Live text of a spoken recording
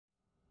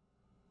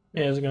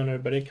Hey, how's it going,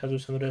 everybody? Kaiser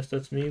Summerdesk,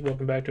 that's me.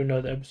 Welcome back to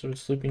another episode of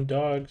Sleeping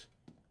Dogs.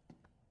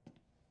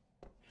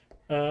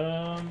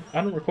 I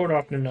don't record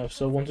often enough,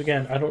 so once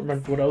again, I don't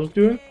remember what I was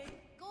doing.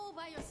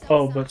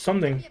 Oh, but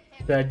something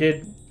that I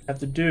did have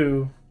to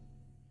do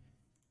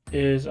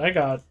is I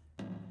got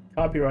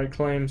copyright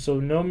claims, so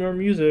no more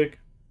music.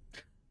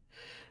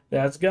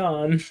 That's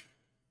gone,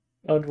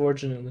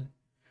 unfortunately.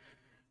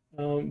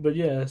 But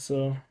yeah,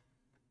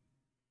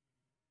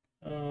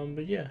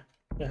 but yeah,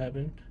 that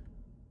happened.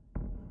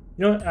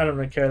 You know what? I don't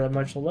really care that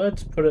much, so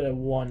let's put it at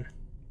 1.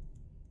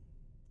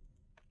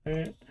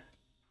 Alright,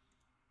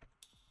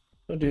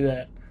 we'll do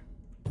that.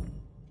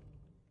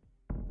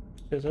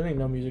 Because I think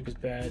no music is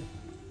bad.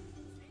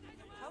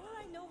 How will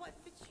I know what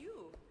fits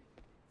you?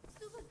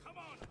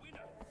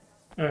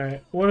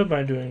 Alright, what am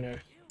I doing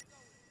there?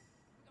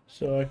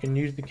 So I can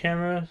use the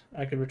camera,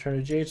 I can return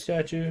a jade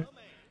statue.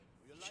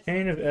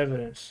 Chain of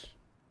evidence.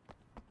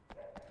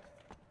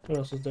 What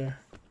else is there?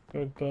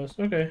 Drug bust.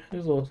 Okay,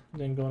 there's a little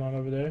thing going on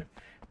over there.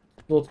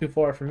 A little too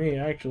far for me,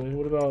 actually.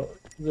 What about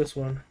this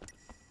one?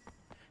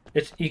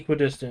 It's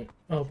equidistant.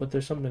 Oh, but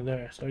there's something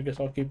there, so I guess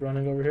I'll keep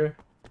running over here.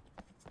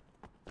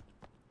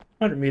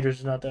 100 meters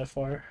is not that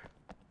far.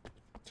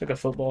 It's like a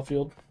football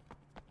field.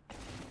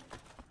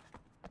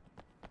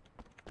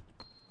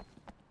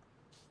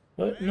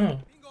 What? No.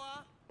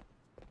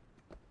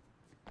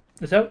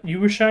 Is that you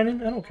were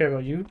shining? I don't care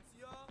about you.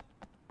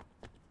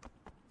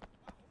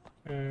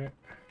 Alright.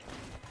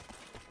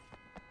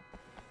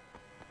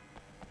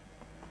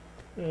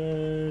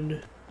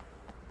 And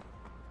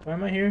why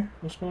am I here?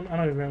 What's going on? I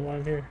don't even remember why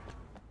I'm here.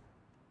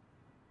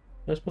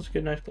 I was supposed to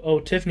get nice. Oh,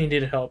 Tiffany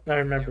needed help. I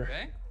remember. You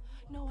okay?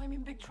 No, I'm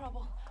in big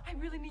trouble. I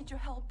really need your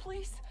help,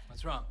 please.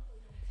 What's wrong?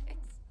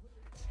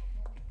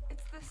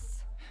 It's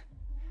this.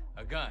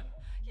 A gun.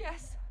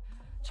 Yes.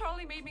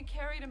 Charlie made me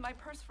carry it in my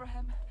purse for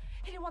him.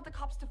 He didn't want the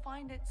cops to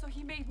find it, so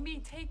he made me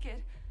take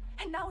it.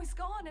 And now he's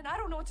gone, and I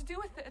don't know what to do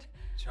with it.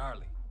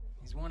 Charlie.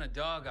 He's one of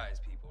Dog Eye's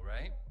people,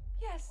 right?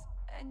 Yes,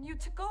 and you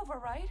took over,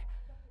 right?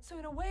 So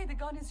in a way, the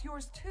gun is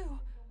yours too.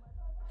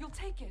 You'll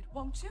take it,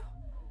 won't you?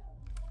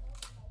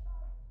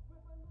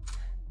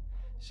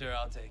 Sure,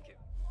 I'll take it.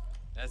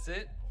 That's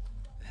it?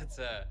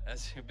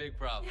 That's your big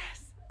problem.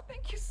 Yes.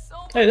 Thank you so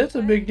much. Hey, that's a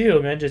man. big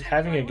deal, man. Just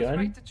having a I was gun.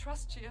 right to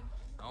trust you.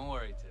 Don't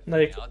worry, Tiffany.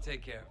 Like, I'll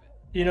take care of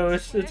it. you know,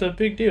 it's a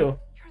big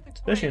deal, You're the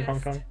especially in Hong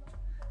greatest. Kong.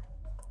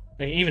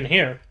 Like even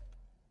here,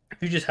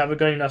 if you just have a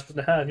gun you're not supposed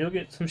to have, you'll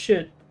get some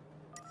shit.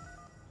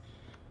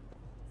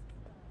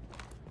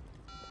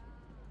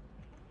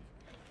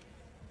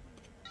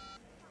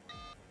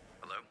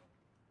 Hello?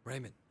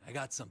 Raymond, I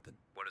got something.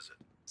 What is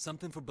it?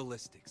 Something for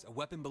ballistics. A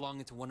weapon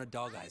belonging to one of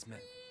Dog Eye's men.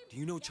 Do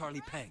you know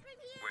Charlie Pang?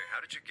 Wait,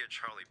 how did you get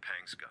Charlie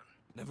Pang's gun?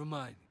 Never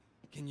mind.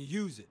 Can you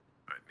use it?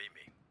 Alright, meet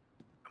me.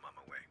 I'm on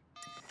my way.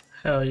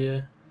 Hell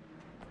yeah.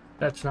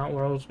 That's not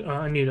where I was.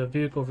 I need a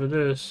vehicle for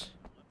this.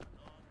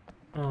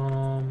 If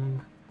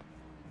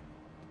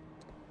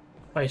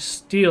I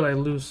steal, I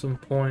lose some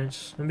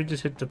points. Let me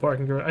just hit the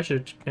parking garage. I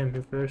should have came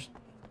here first.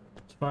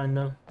 It's fine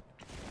though.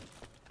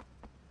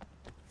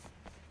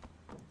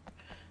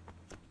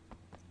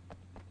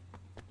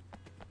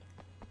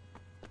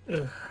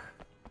 Ugh.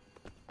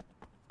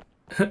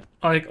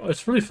 Like,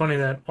 it's really funny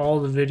that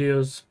all the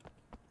videos,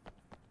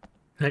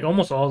 like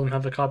almost all of them,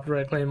 have a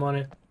copyright claim on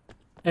it.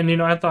 And you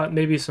know, I thought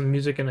maybe some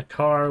music in a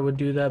car would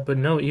do that, but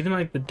no, even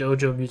like the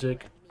dojo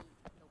music.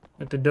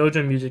 Like the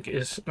dojo music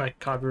is like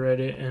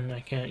copyrighted and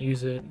I can't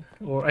use it.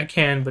 Or I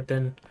can, but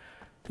then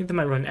I think they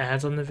might run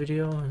ads on the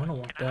video and I don't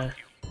want that.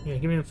 Yeah,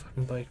 give me a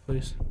fucking bike,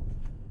 please.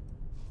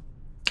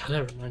 Oh,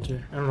 that reminds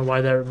me. I don't know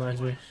why that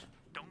reminds me.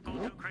 Don't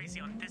go too crazy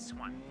on this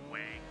one,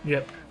 Wang.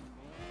 Yep.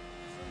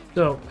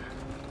 So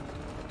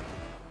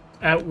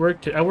at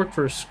work, I work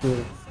for a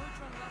school.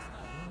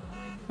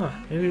 Huh?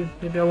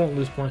 Maybe I won't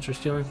lose points for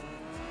stealing.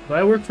 But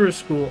I work for a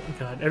school.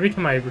 God, every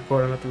time I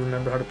record, I have to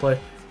remember how to play.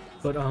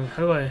 But how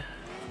do I?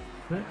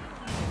 Let's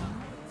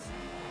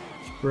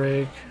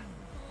break.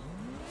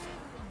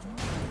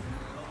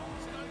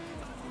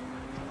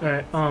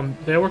 Alright,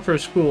 I work for a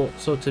school,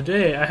 so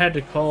today I had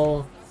to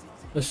call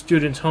the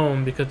students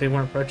home because they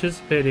weren't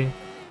participating.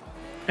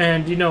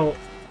 And, you know,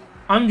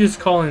 I'm just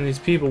calling these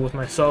people with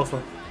my cell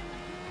phone.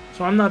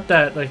 So I'm not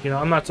that, like, you know,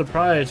 I'm not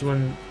surprised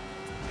when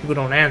people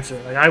don't answer.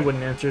 Like, I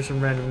wouldn't answer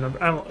some random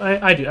number.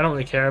 I do. I don't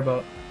really care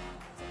about,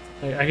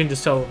 like, I can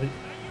just tell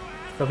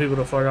people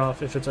to fuck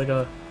off if it's like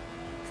a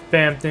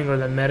spam thing or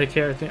the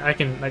Medicare thing. I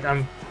can, like,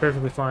 I'm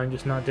perfectly fine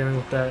just not dealing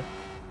with that.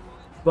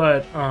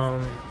 But,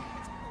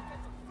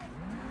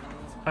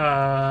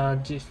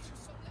 geez.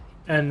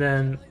 And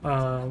then,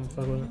 oh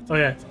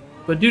yeah.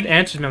 But dude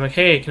answers me, I'm like,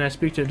 hey, can I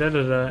speak to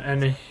da-da-da?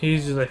 And then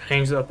he's just, like,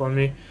 hangs up on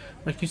me.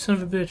 Like, you son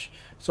of a bitch.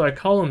 So I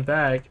call him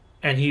back,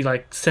 and he,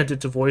 like, sent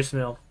it to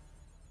voicemail.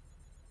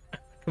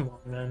 Come on,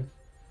 man.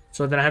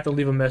 So then I have to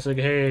leave a message,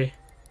 hey,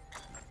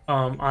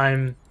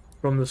 I'm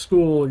from the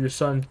school, your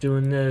son's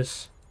doing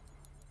this.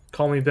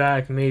 Call me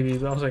back, maybe.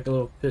 But I was, like, a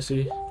little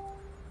pissy.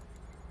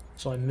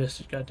 So I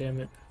missed it,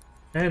 goddammit.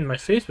 And my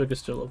Facebook is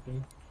still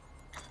open.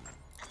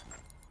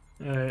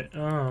 Alright,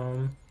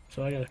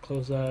 So I gotta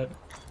close that.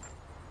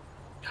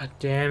 God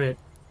damn it.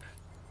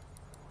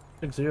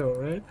 It's 0,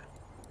 right?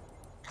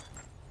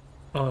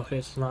 Oh, okay,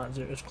 it's not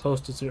 0. It's close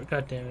to 0.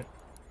 God damn it.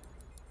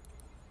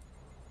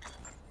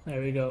 There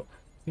we go.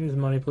 Give me the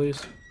money,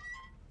 please.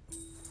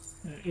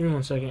 Right, give me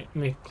 1 second. Let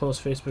me close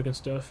Facebook and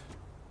stuff.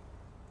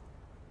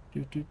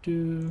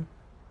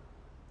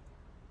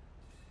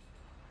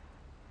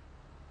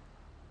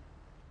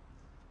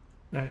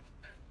 Alright.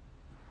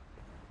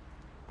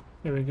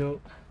 There we go.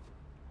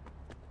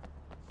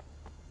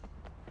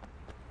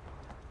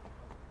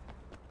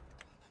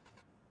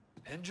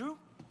 Andrew?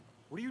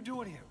 What are you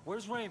doing here?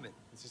 Where's Raymond?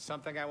 This is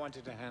something I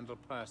wanted to handle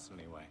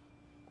personally, Wei.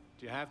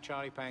 Do you have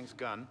Charlie Pang's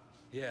gun?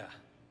 Yeah.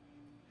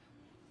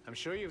 I'm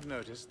sure you've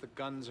noticed that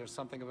guns are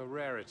something of a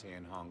rarity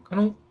in Hong I Kong.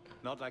 don't...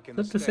 Not like in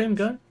Is that the same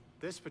States. gun?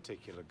 This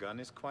particular gun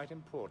is quite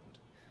important.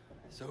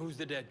 So who's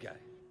the dead guy?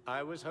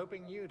 I was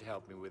hoping you'd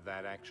help me with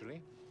that,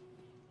 actually.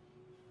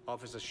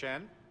 Officer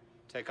Shen,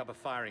 take up a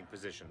firing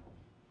position.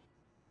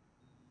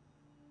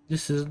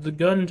 This is the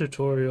gun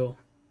tutorial.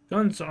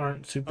 Guns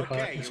aren't super hot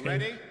in Okay, this you game.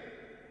 ready?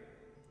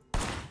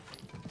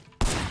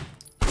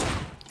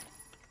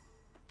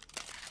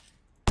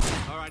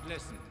 All right,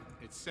 listen.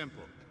 It's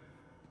simple.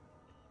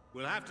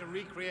 We'll have to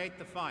recreate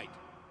the fight.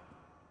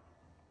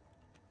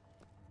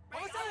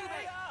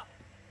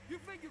 You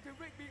think you can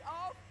rip me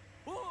off?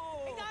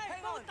 Oh,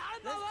 hang on.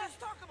 Let's just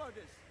talk about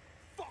this.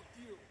 Fuck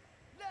you.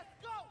 Let's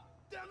go.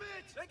 Damn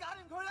it. They got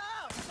him caught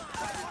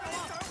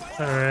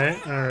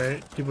out.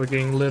 Alright. People are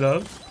getting lit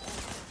up.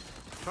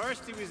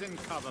 First, he was in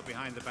cover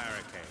behind the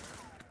barricade.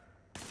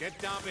 Get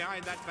down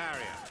behind that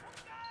barrier.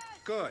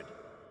 Good.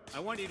 I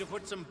want you to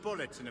put some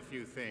bullets in a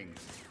few things.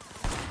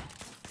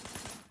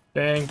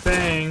 Bang,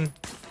 bang.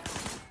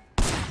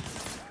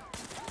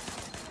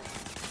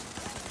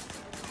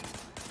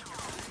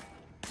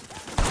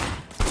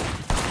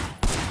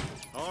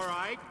 All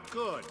right,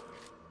 good.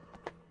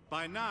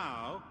 By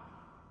now,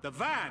 the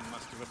van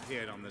must have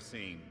appeared on the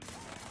scene.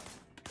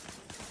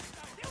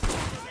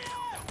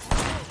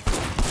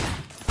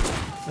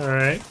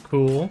 Alright,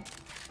 cool.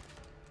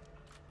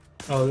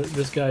 Oh,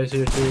 this guy's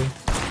here too.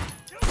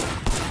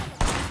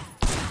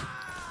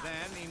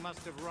 Then he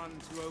must have run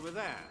to over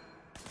there.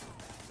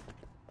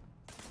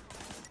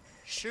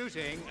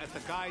 Shooting at the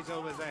guys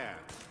over there.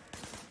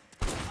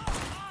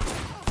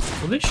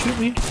 Will they shoot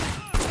me?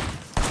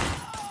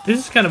 This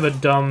is kind of a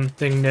dumb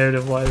thing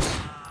narrative-wise.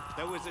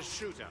 There was a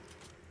shooter,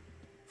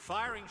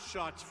 firing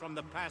shots from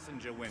the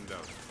passenger window.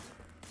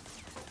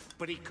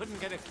 But he couldn't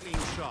get a clean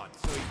shot,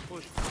 so he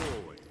pushed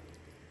forward.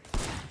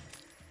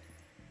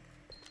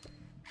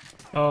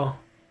 Oh,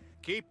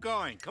 Keep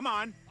going, come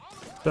on.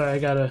 sorry, I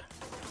gotta...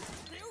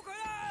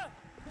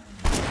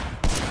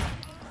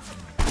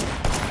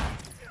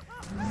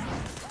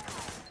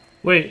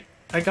 Wait,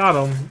 I got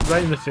him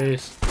right in the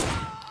face.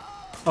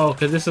 Oh,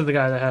 because this is the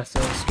guy that has to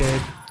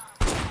escape.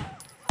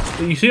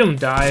 But you see him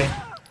die.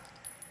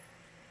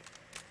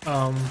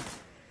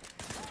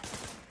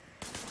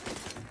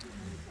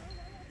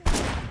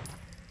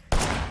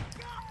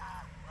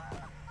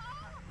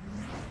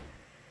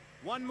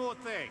 One more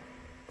thing.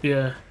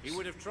 Yeah. He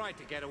would have tried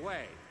to get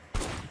away,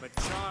 but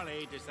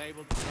Charlie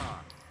disabled the car.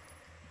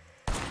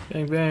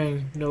 Bang,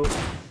 bang. No,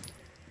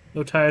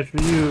 no tires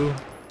for you.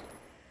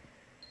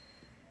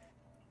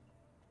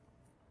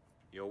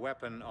 Your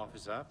weapon,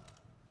 officer.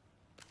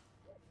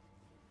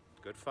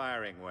 Good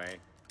firing, Wei.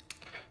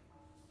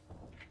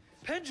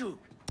 Andrew!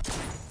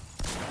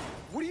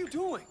 What are you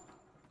doing?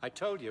 I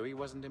told you he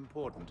wasn't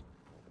important.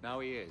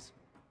 Now he is.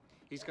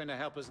 He's going to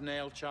help us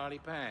nail Charlie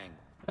Pang.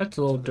 That's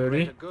a little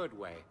dirty. In a good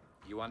way.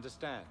 You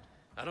understand?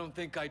 I don't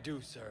think I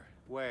do, sir.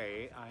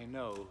 Wei, I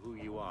know who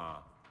you are.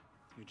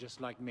 You're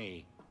just like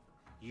me.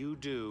 You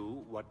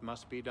do what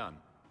must be done.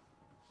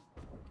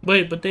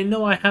 Wait, but they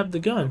know I have the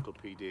gun. Local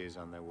PD is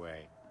on their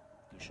way.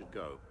 You should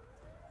go.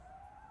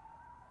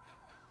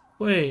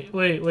 Wait,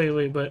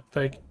 but,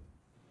 like,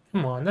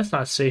 come on, that's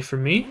not safe for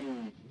me.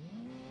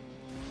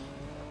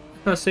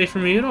 That's not safe for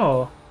me at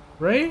all,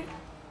 right?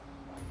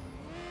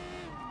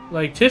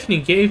 Like, Tiffany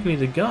gave me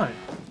the gun.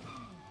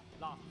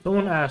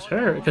 Someone asked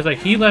her, because, like,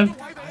 he left...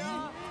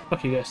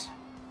 Fuck you guys.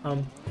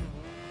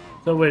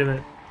 So, wait a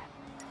minute.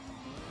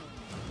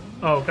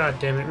 Oh, god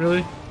damn it,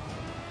 really?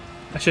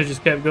 I should've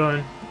just kept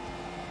going.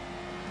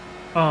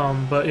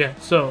 But yeah,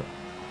 so,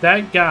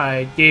 that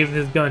guy gave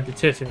his gun to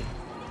Tiffany.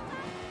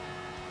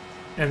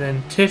 And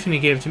then Tiffany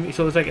gave it to me,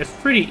 so it's like, it's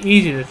pretty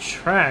easy to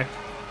track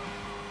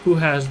who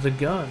has the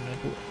gun.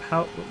 Like,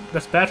 how,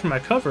 that's bad for my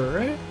cover,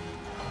 right?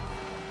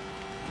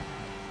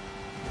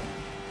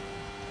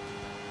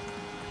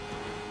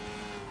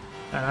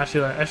 And I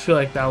feel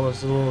like that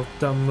was a little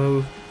dumb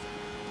move.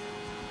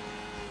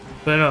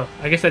 But no,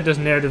 I guess that does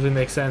narratively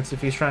make sense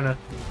if he's trying to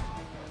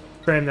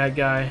frame that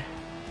guy.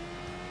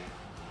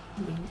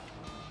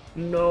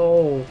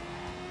 No.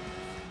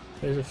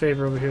 There's a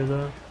favor over here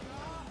though.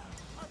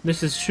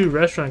 Mrs. Chu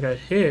restaurant got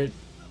hit.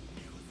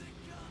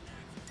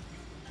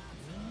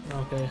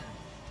 Okay.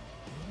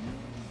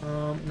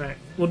 Alright,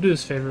 we'll do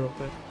this favor real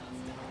quick.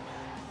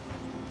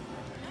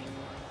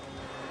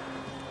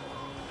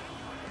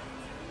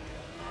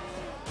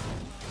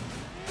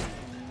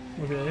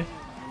 Okay.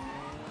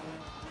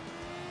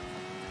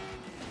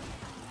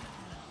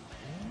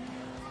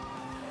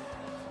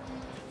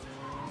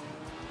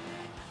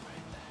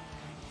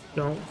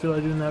 Don't feel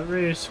like doing that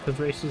race, because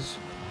races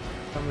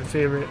are my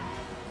favorite.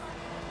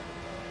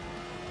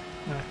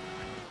 Alright.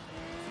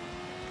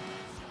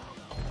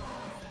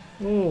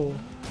 Oh.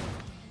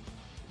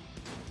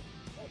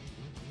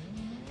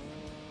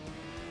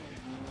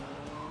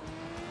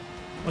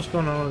 What's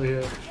going on over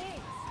here? Hey,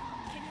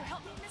 can you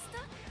help me,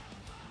 mister?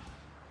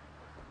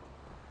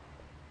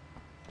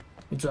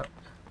 What's up?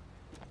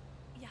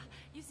 Yeah,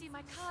 you see,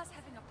 my car's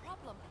having a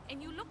problem,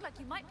 and you look like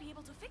you might be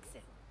able to fix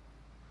it.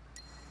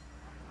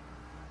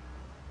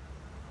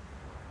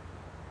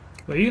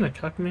 Wait, are you gonna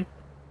cuck me?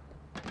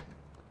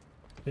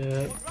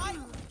 Yeah. Right?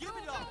 Give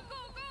it up.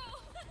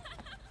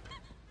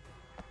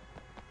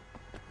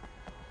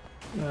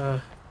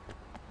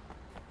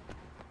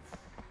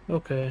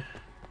 Okay.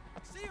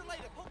 See you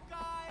later, punk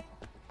guy.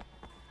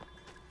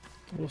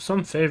 Well,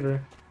 some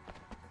favor.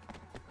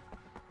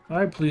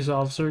 Alright, police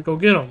officer, go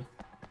get him.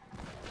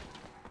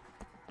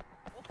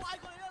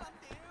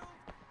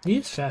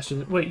 He's faster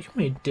than— wait, you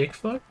made dick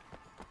fuck?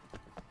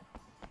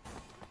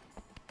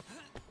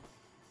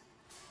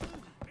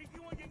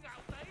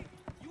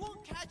 You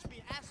won't catch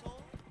me,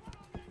 asshole.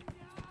 I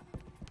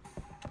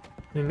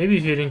mean, maybe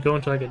if you didn't go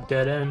into like a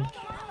dead end.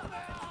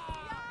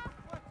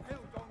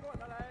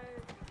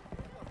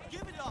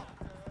 Give it up.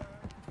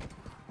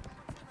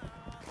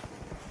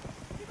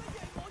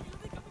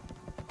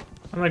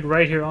 I'm like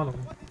right here on him.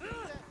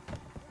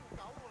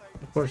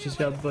 Of course, he's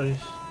got buddies.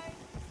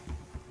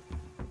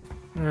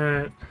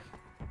 Alright.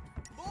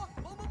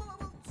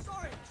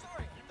 Sorry.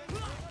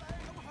 Don't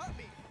hurt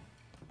me.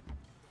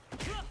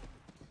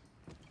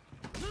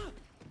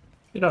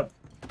 Get up.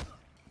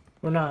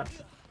 Or not.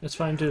 That's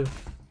fine too.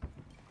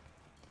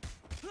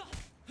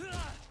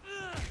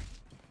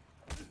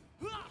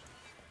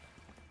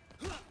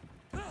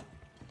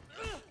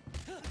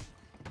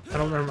 I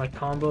don't remember my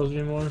combos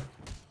anymore.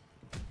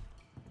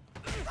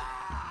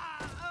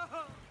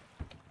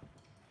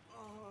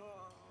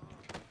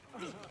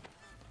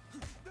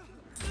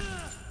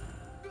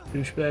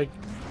 Douchebag.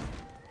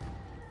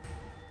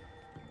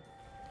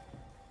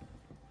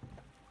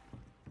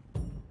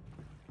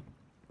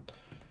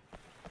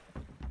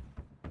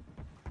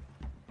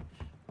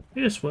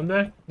 You just swim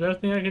back? Is that a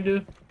thing I can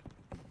do?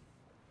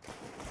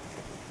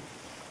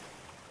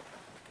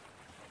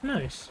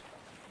 Nice.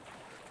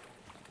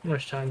 How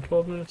much time?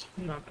 12 minutes?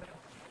 Not bad.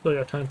 Still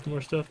got time for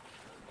more stuff.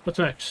 What's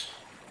next?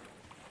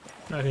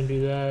 I can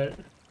do that.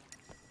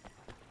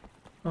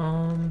 I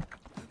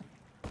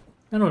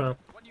don't know.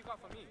 What do you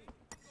got for me?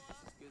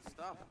 Good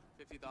stuff.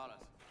 $50.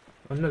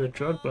 Another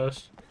drug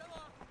bust.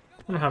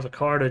 I don't have a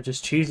car to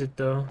just cheese it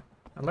though.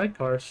 I like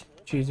cars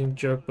cheesing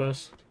drug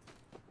bust.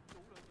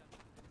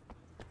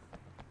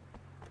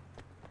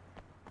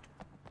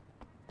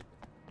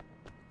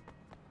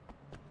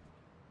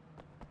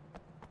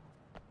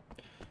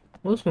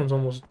 Well, this one's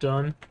almost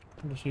done.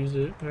 Just use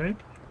it, right?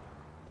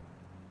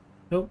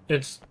 Nope,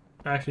 it's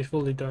actually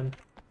fully done.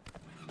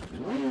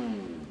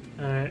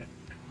 Alright.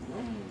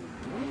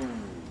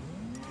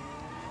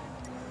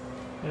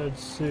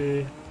 Let's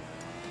see.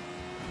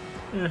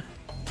 Yeah,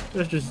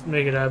 let's just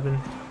make it happen.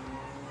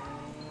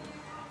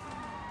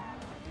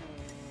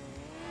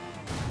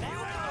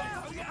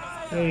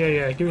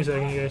 Yeah, give me a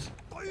second, you guys.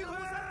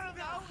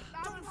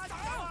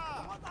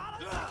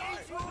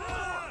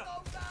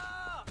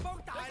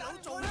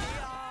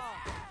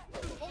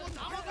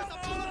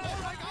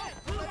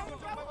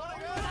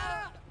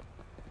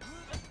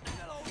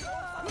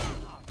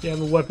 Yeah, I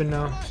have a weapon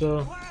now,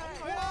 so...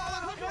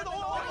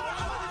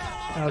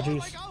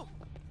 Ouchies.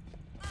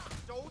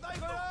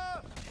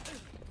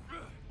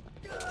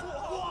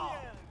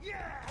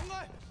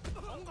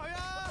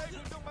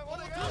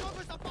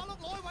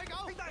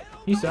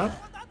 He's up.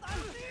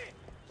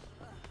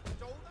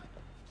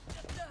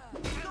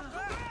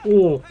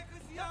 Oh.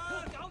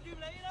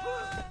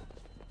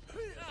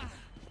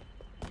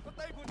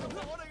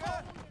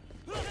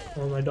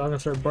 Oh, my dog can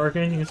start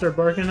barking. You can start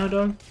barking now,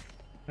 dog?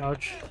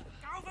 Ouch.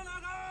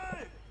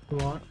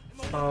 Come on.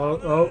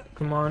 Oh,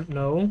 come on.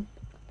 No.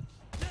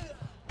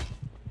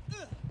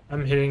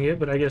 I'm hitting it,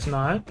 but I guess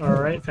not.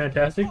 Alright,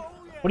 fantastic.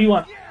 What do you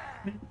want?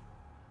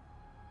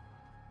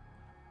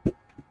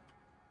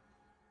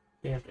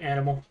 Damn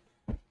animal.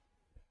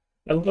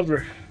 I love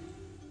her.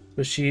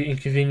 But she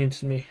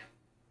inconvenienced me.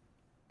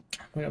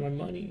 I got my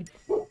money.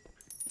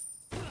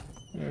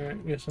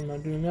 Alright, guess I'm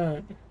not doing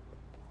that.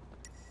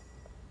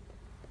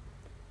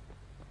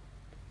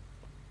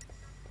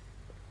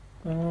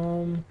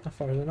 How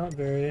far is it? Not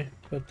very,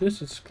 but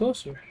this is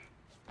closer.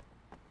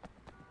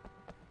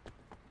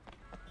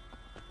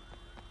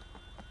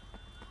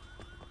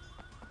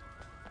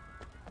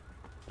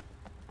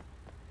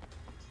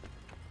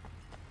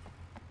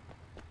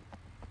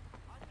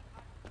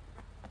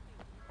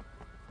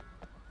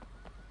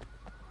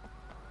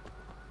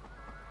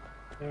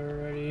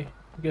 Alrighty,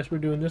 I guess we're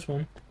doing this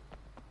one.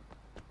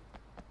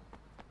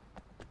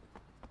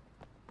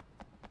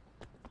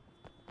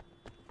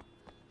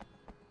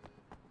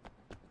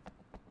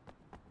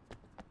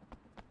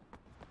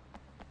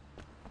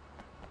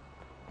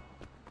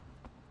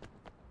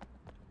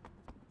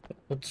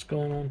 What's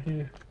going on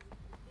here?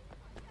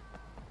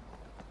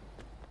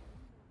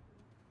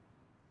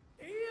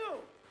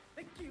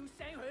 What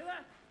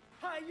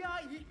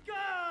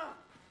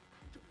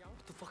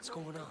the fuck's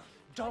going on?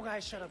 Dog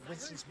Eyes shut up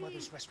Winston's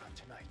mother's restaurant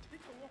tonight.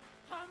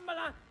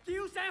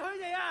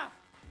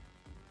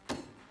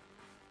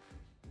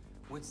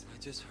 Winston, I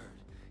just heard.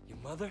 Your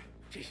mother?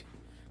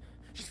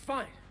 She's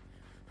fine.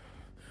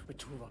 But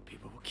 2 of our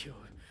people were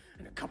killed,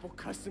 and a couple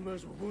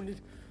customers were wounded.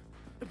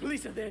 The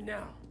police are there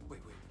now. Wait,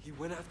 he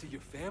went after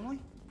your family?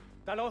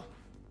 大佬,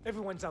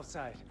 everyone's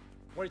outside.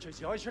 我哋隨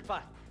時可以出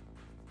發.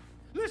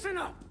 Listen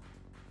up!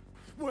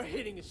 We're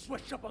hitting his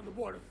sweatshop on the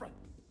waterfront.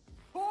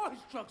 All his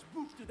trucks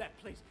boost to that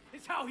place.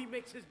 It's how he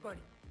makes his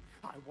money.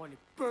 I want it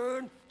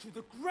burned to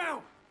the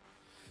ground.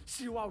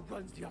 Siwa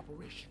runs the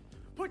operation.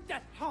 Put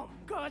that hum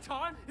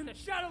Gatan in the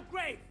shallow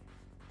grave.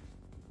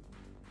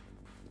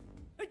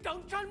 你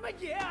等緊乜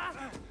嘢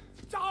啊？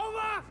走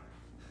啊！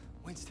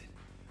 Winston,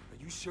 are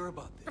you sure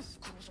about this?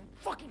 Of course, I'm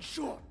fucking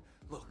sure.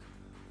 Look,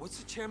 what's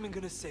the chairman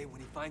gonna say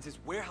when he finds his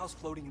warehouse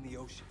floating in the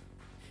ocean?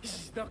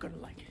 He's not gonna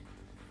like it.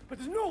 But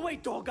there's no way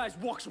Dog Eyes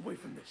walks away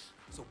from this.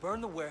 So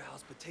burn the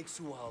warehouse, but take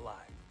Suwa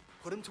alive.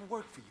 Put him to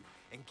work for you,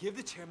 and give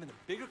the chairman a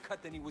bigger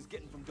cut than he was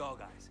getting from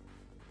Dog Eyes.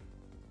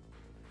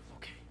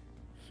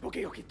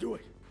 Okay, do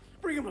it.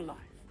 Bring him alive.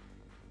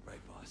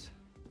 Right, boss.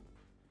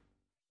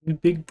 We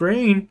big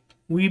brain.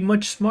 We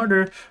much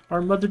smarter.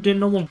 Our mother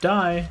didn't almost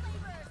die.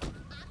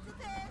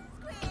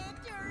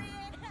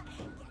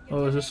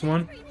 Oh, is this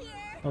one?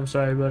 I'm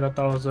sorry, but I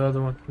thought it was the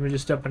other one. Let me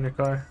just step in your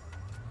car.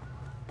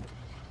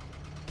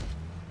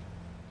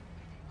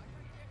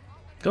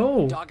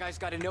 Go! Dog Eyes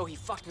gotta know he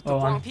fucked with the Oh,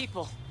 wrong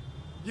people.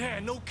 Yeah,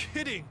 no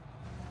kidding.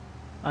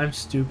 I'm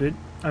stupid.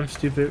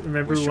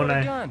 Remember We're short when a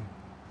I... gun.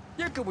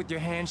 You're good with your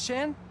hands,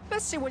 Shan.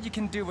 Let's see what you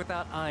can do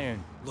without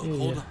iron. Look, Yeah,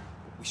 hold yeah. on.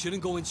 We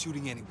shouldn't go in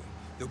shooting anyway.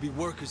 There'll be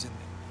workers in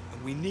there.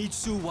 And we need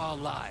Suwa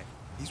alive.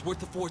 He's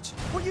worth a fortune.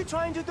 What are you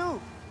trying to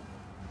do?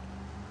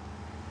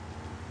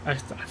 I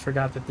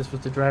forgot that this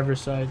was the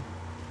driver's side.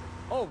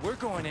 Oh, we're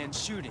going in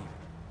shooting.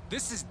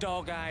 This is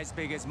Dog Eyes'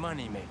 biggest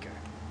moneymaker.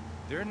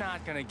 They're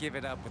not gonna give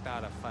it up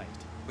without a fight.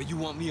 But you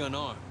want me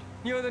unarmed.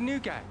 You're the new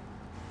guy.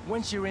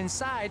 Once you're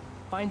inside,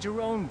 find your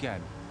own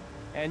gun.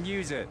 And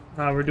use it.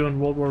 We're doing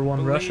World War I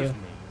Believe Russia. me,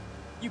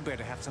 you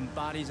better have some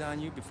bodies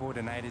on you before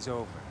the night is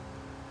over.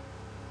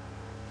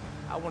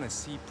 I want to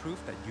see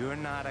proof that you're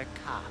not a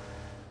cop.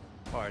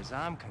 As far as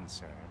I'm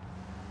concerned,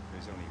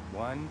 there's only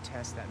one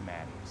test that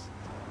matters.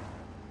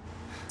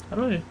 How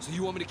do I... So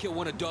you want me to kill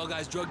one of Dog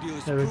Eyes' drug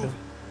dealers to There we prove go.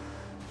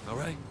 it? All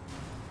right.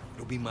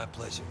 It'll be my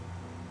pleasure.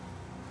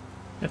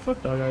 Yeah,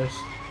 fuck Dog Eyes.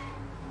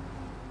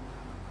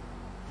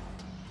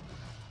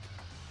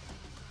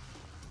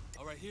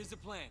 All right, here's the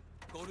plan.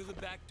 Go to the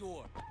back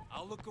door.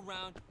 I'll look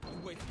around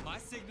and wait for my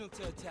signal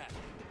to attack.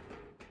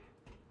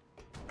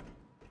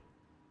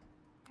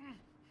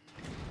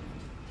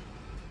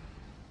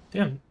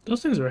 Damn,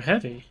 those things are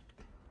heavy.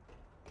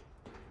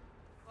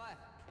 What?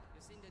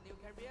 You seen the new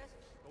Caribbeans?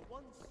 The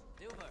ones?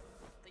 Silver.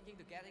 Thinking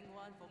to getting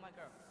one for my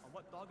girl. And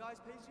what Dog Eyes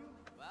pays you?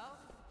 Well,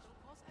 don't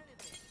cost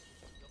anything.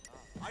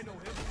 I know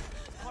him.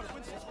 It's part of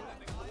Winston's group.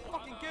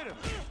 Fucking get him.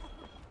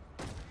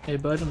 Hey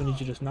bud, I'm gonna need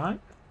you to just not.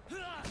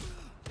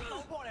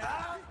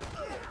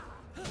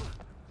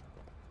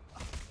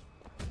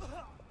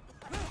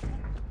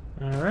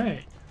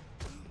 Alright.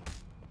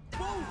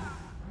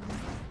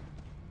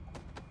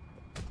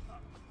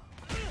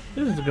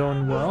 This is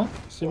going well.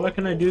 See, why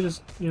can I do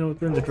this,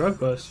 during the drug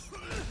bust?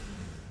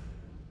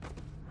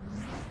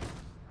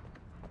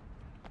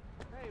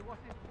 Hey,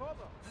 what's his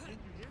problem?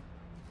 Didn't you hear?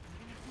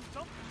 Can you do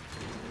something?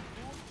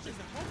 She's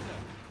a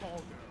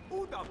Calder.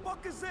 Who the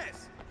fuck is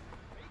this?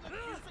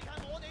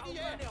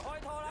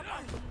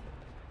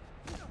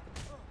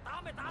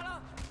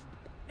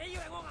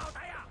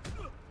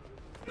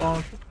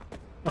 Bonk.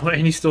 Oh,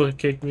 and he still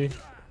kicked me.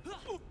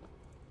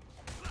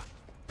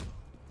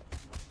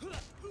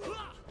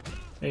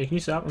 Hey, can you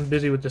stop? I'm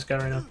busy with this guy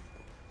right now.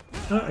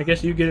 Oh, I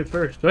guess you get it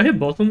first. Do I hit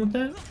both of them with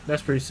that?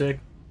 That's pretty sick.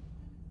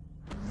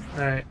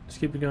 Alright, let's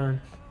keep it going.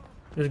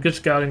 There's good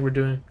scouting we're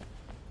doing.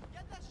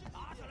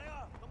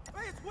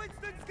 Hey, it's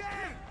Winston's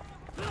gang!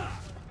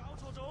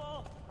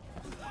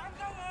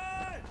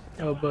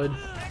 Oh, bud.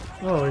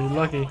 Oh, you're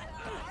lucky.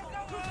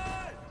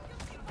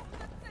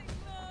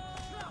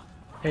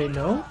 Hey,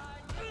 no?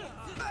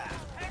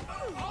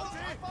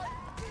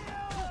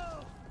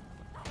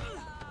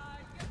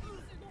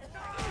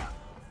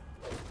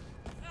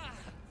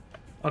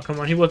 Oh,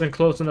 come on. He wasn't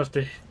close enough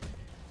to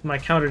my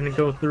counter to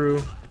go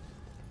through.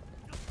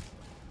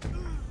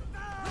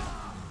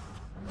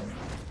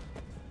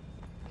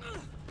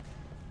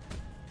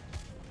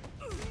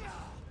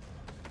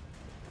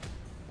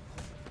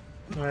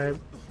 Alright.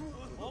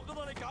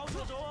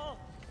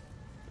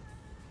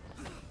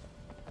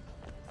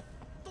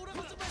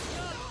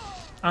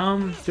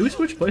 Did we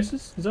switch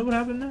places? Is that what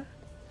happened there?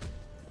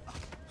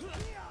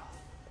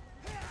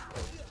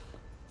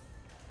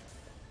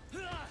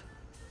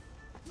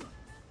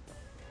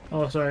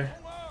 Oh, sorry.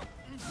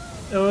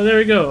 Oh, there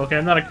we go. Okay,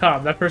 I'm not a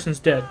cop. That person's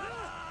dead.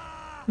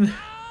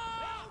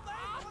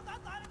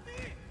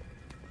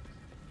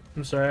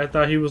 I'm sorry, I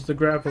thought he was the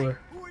grappler.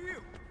 Who are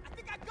you? I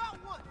think I got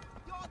one.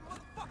 Y'all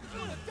motherfuckers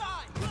gonna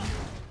die.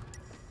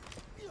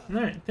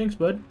 Alright, thanks,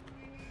 bud.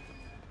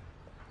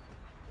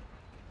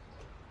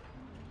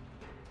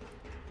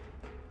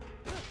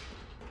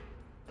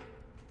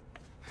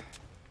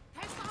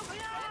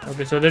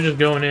 Okay, so they're just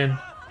going in.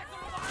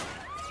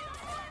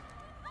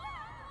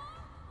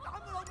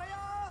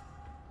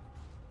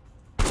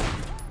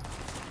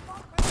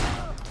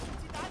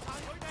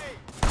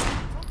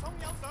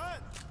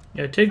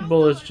 Yeah, take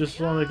bullets just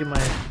so I get my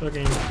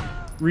fucking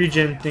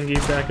regen thingy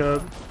back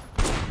up.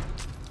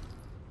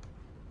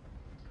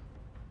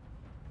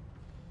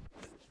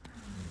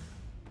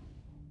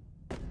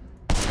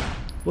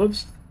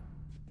 Whoops.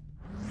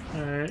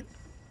 Alright.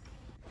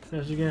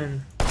 Yes,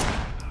 again.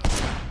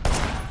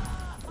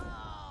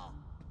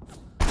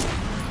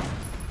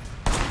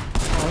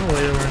 Oh, no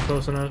way they weren't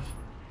close enough.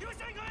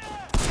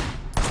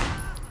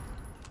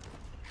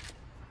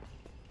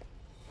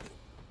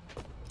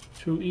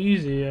 Too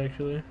easy,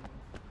 actually.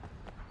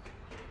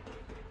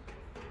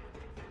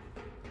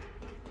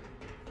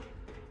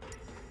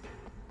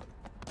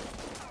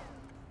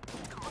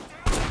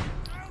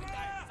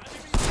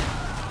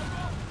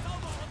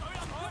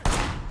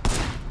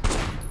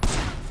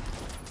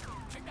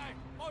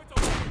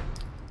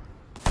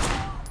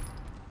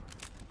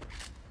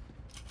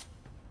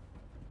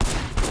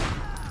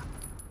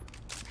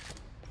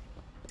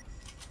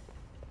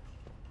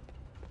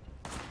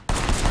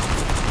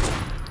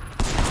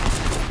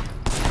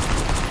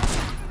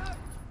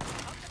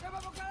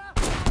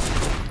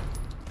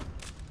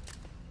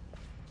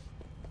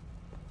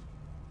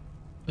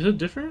 Is it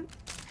different?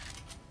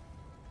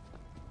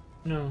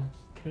 No.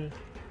 Okay.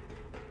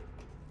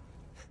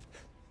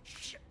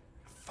 Shit.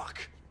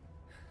 Fuck.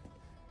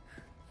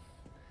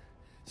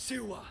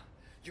 Siwa,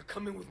 you're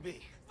coming with me.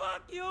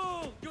 Fuck you!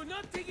 You're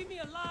not taking me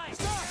alive.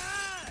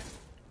 Stop!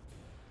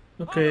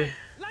 Okay. Right,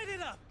 light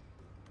it up.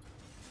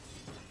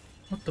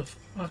 What the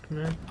fuck,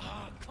 man?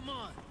 Ah, come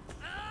on.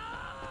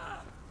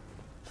 Ah!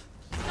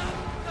 Stop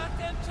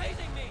goddamn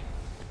chasing me.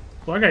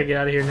 Well, I gotta get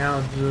out of here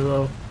now,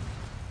 Zillow.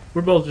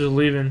 We're both just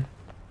leaving.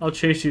 I'll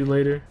chase you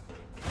later.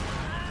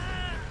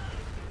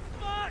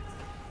 Fuck!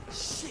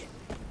 Shit!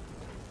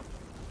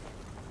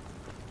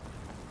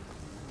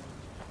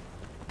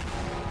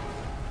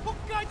 Hút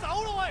gai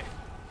走啦喂!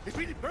 It's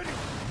really burning.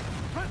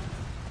 Run!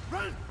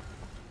 Run!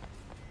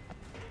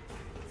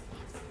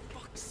 For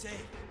fuck's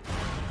sake.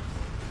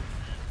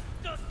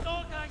 The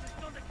dog guy is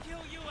gonna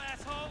kill you,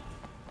 asshole!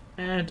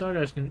 Eh, dog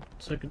guys can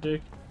suck a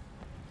dick.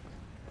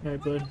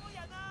 Alright, bud.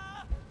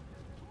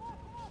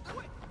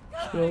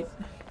 Go.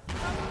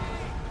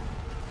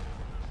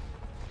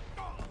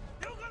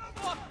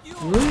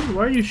 Really?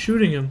 Why are you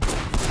shooting him? God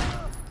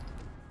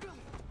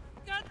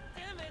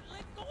damn it,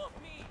 let go of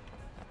me!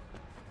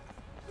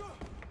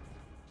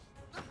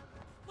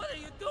 What are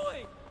you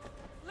doing?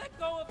 Let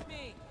go of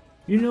me!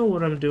 You know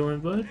what I'm doing,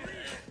 bud.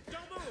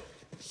 Don't move!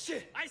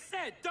 Shit! I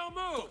said don't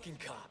move! Fucking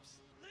cops!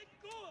 Let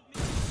go of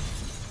me!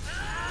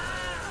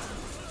 Ah!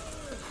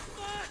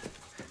 Fuck!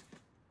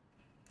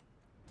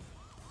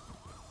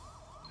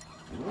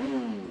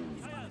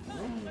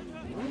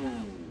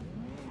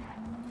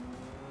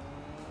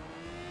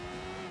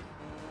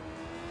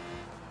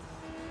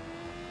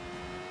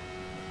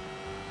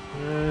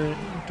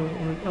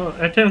 Oh,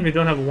 I technically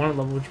don't have a 1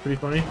 level, which is pretty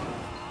funny.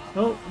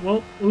 Oh,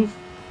 well, oof.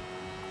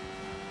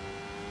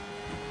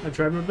 I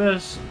tried my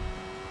best.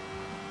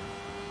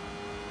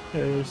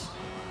 There it is.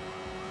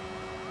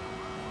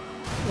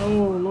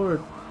 Oh,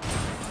 Lord.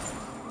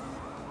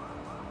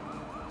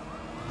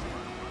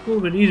 A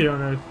little bit easier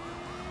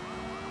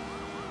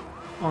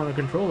on a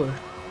controller.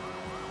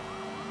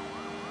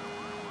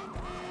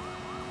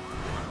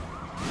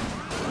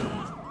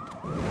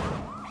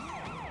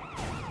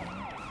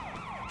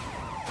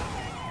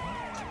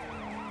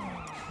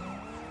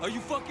 Are you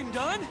fucking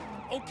done?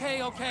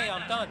 Okay, okay,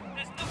 I'm done.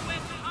 There's nowhere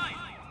to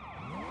hide!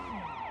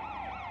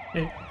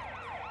 Hey.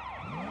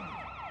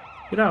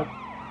 Get out.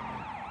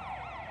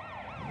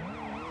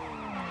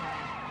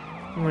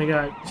 Oh my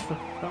god, it's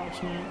fucking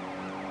cops, man.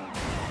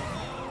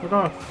 Get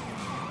off.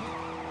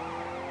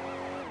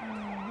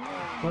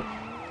 What?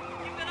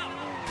 Keep it up!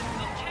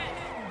 No chance!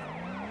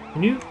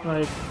 Can you,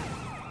 like...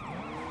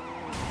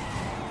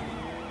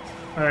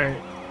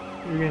 Alright,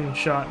 you're getting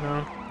shot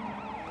now.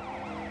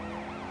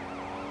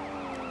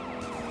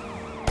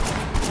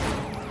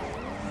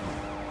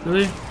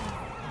 Really?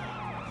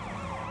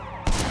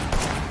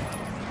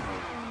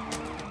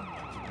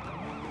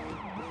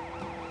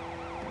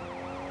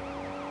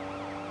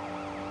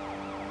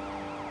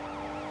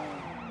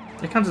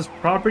 That counts as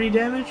property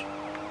damage?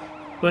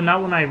 But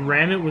not when I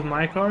ram it with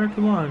my car?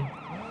 Come on.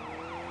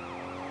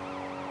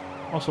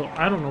 Also,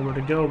 I don't know where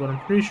to go, but I'm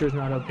pretty sure it's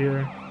not up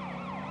here.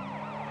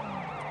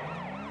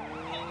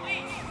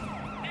 Police!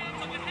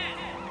 Hands over head!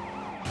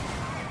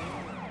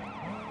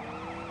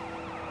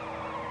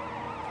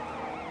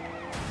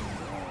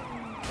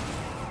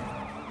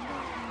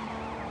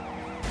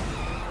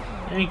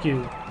 Thank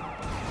you.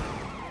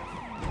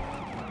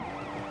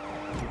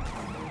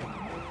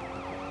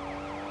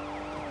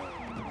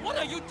 What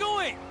are you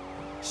doing?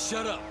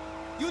 Shut up.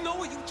 You know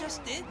what you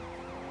just did?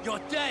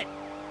 You're dead.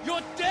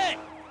 You're dead.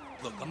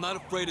 Look, I'm not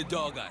afraid of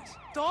dog eyes.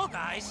 Dog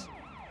Eyes?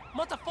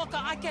 Motherfucker,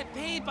 I get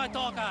paid by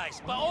Dog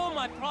Eyes, but all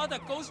my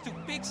product goes to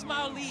Big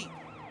Smile Lee.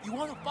 You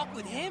wanna fuck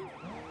with him?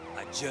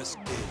 I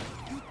just did.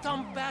 You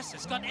dumb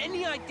bastards got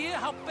any idea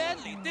how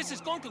badly this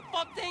is going to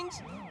fuck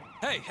things?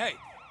 Hey,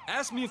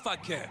 ask me if I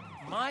care.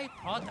 My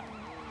product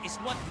is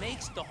what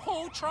makes the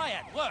whole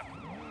triad work.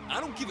 I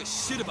don't give a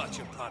shit about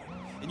your product.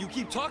 And you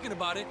keep talking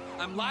about it,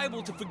 I'm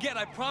liable to forget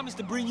I promised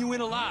to bring you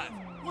in alive.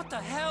 What the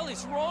hell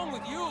is wrong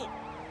with you?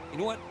 You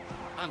know what?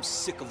 I'm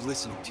sick of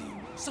listening to you.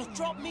 So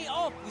drop me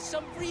off with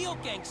some real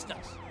gangsters.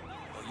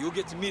 Well, you'll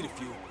get to meet a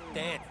few.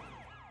 Dan.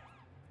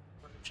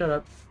 Shut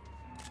up.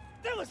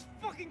 That was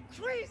fucking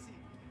crazy!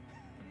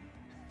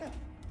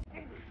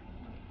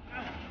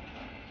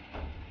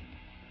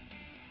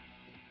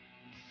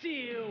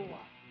 See you.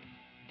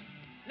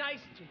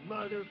 Nice to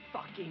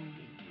motherfucking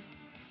meet you.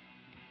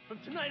 From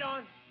tonight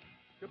on,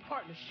 your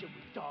partnership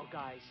with Dog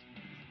Eyes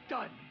is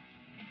done.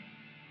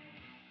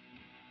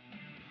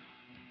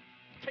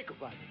 Take a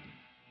ride with me.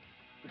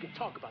 We can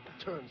talk about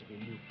the terms of your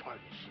new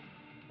partnership.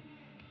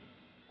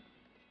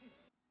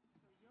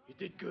 You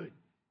did good.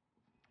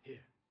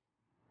 Here,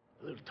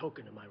 a little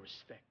token of my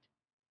respect.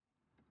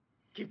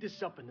 Keep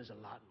this up and there's a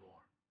lot more.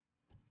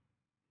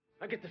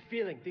 I get the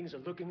feeling things are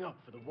looking up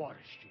for the Water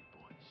Street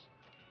boys.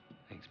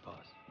 Thanks,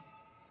 boss.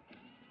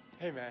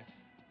 Hey, man.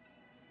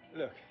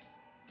 Look,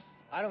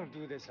 I don't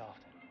do this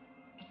often.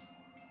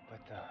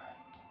 But,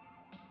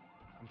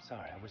 I'm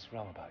sorry, I was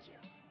wrong about you.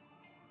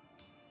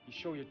 You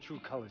show your true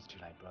colors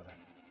tonight, brother.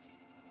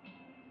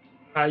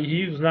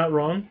 He was not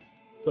wrong,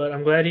 but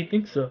I'm glad he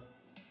thinks so.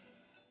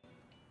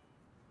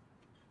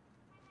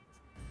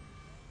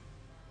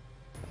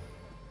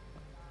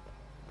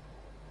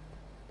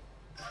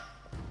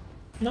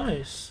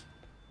 Nice.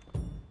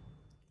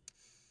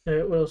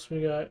 Alright, what else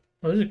we got?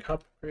 Oh, these are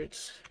copper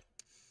crates.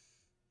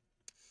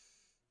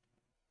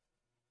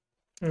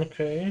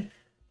 Okay.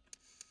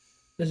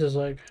 This is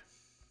like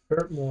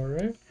hurt more,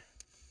 right?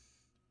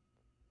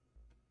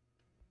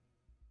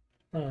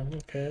 Oh,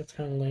 okay, that's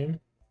kind of lame.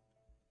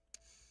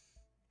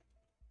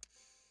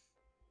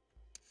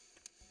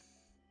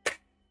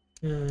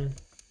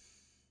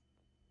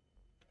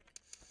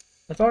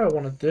 I thought I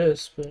wanted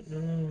this, but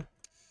no.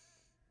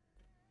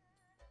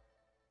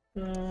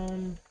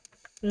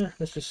 Yeah,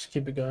 let's just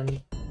keep it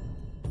going.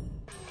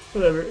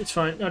 Whatever, it's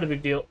fine, not a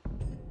big deal.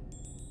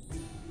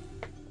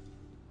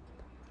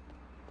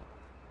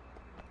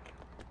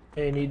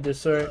 Hey, I need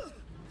this, sorry.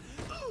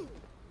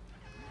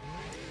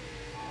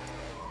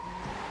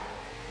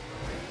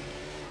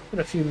 In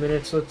a few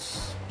minutes,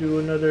 let's do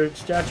another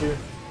statue.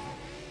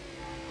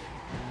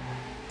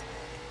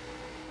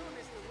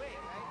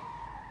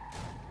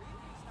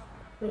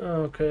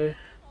 Okay.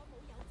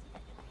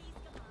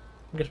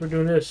 I guess we're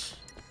doing this.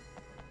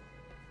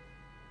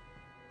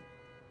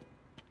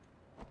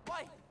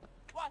 What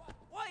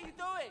are you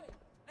doing?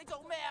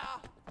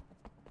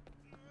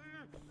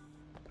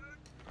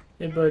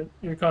 Hey, bud,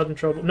 you're causing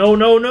trouble. No,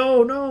 no,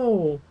 no,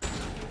 no!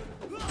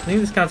 I think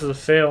this counts as a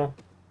fail.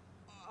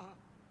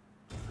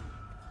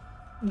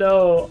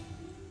 No.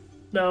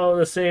 No,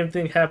 the same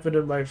thing happened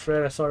to my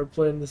friend. I saw her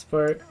playing this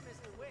part.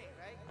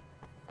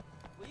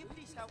 Will you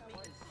please help me?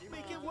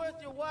 Make it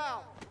worth your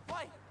while.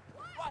 What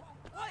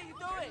are you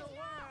doing?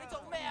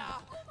 Oh my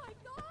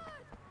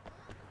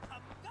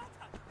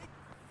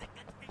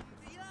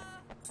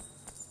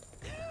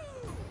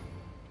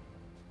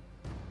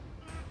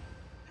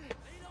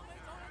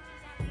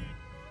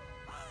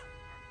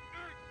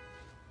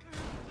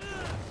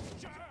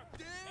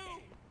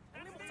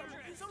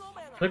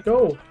Let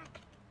go.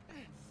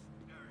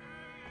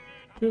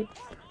 Dude.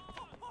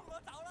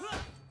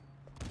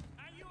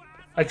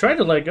 I tried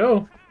to let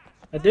go.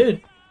 I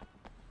did.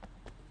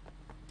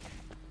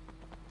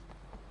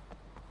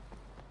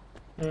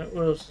 Alright,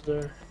 what else is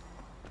there?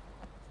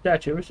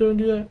 Statue, we're still gonna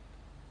do that?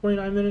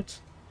 29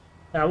 minutes?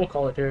 Nah, we'll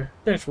call it here.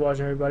 Thanks for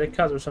watching, everybody.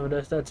 Cosmo Some of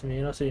This, that's me,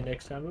 and I'll see you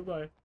next time. Bye-bye.